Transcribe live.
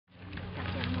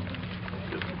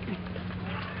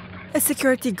A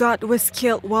security guard was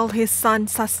killed while his son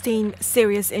sustained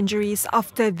serious injuries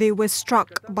after they were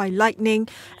struck by lightning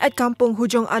at Kampung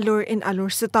Hujong Alor in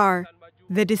Alor Setar.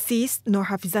 The deceased,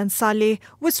 Norhafizan Salleh,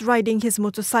 was riding his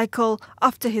motorcycle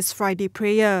after his Friday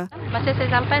prayer. Masa saya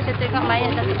sampai, saya tengok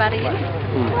mayat dah terbaring.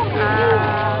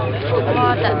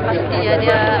 Semua tak pasti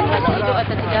dia masih hidup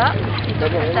atau tidak.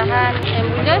 Tahan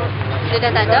ambulans, dia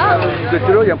dah tak ada.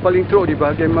 Teruk yang paling teruk di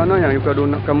bahagian mana yang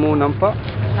kamu nampak?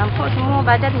 Nampak semua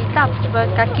badan hitam.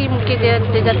 Kaki mungkin dia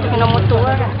jatuh kena motor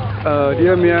kan.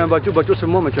 Dia punya baju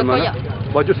semua macam mana?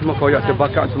 Baju semua koyak,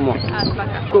 terbakar semua.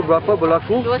 Terbakar. Pukul berapa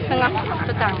berlaku?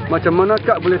 2:30 petang. Macam mana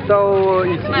Kak boleh tahu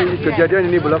isi kejadian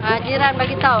ini berlaku? Jiran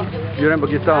bagi tahu. Jiran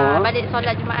bagi tahu. Balik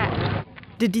solat Jumaat.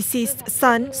 The deceased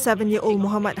son, 7-year-old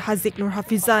Mohd Haziq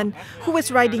Norhafizan, who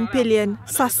was riding pillion,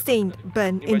 sustained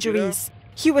burn injuries.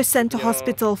 He was sent to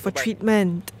hospital for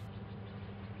treatment.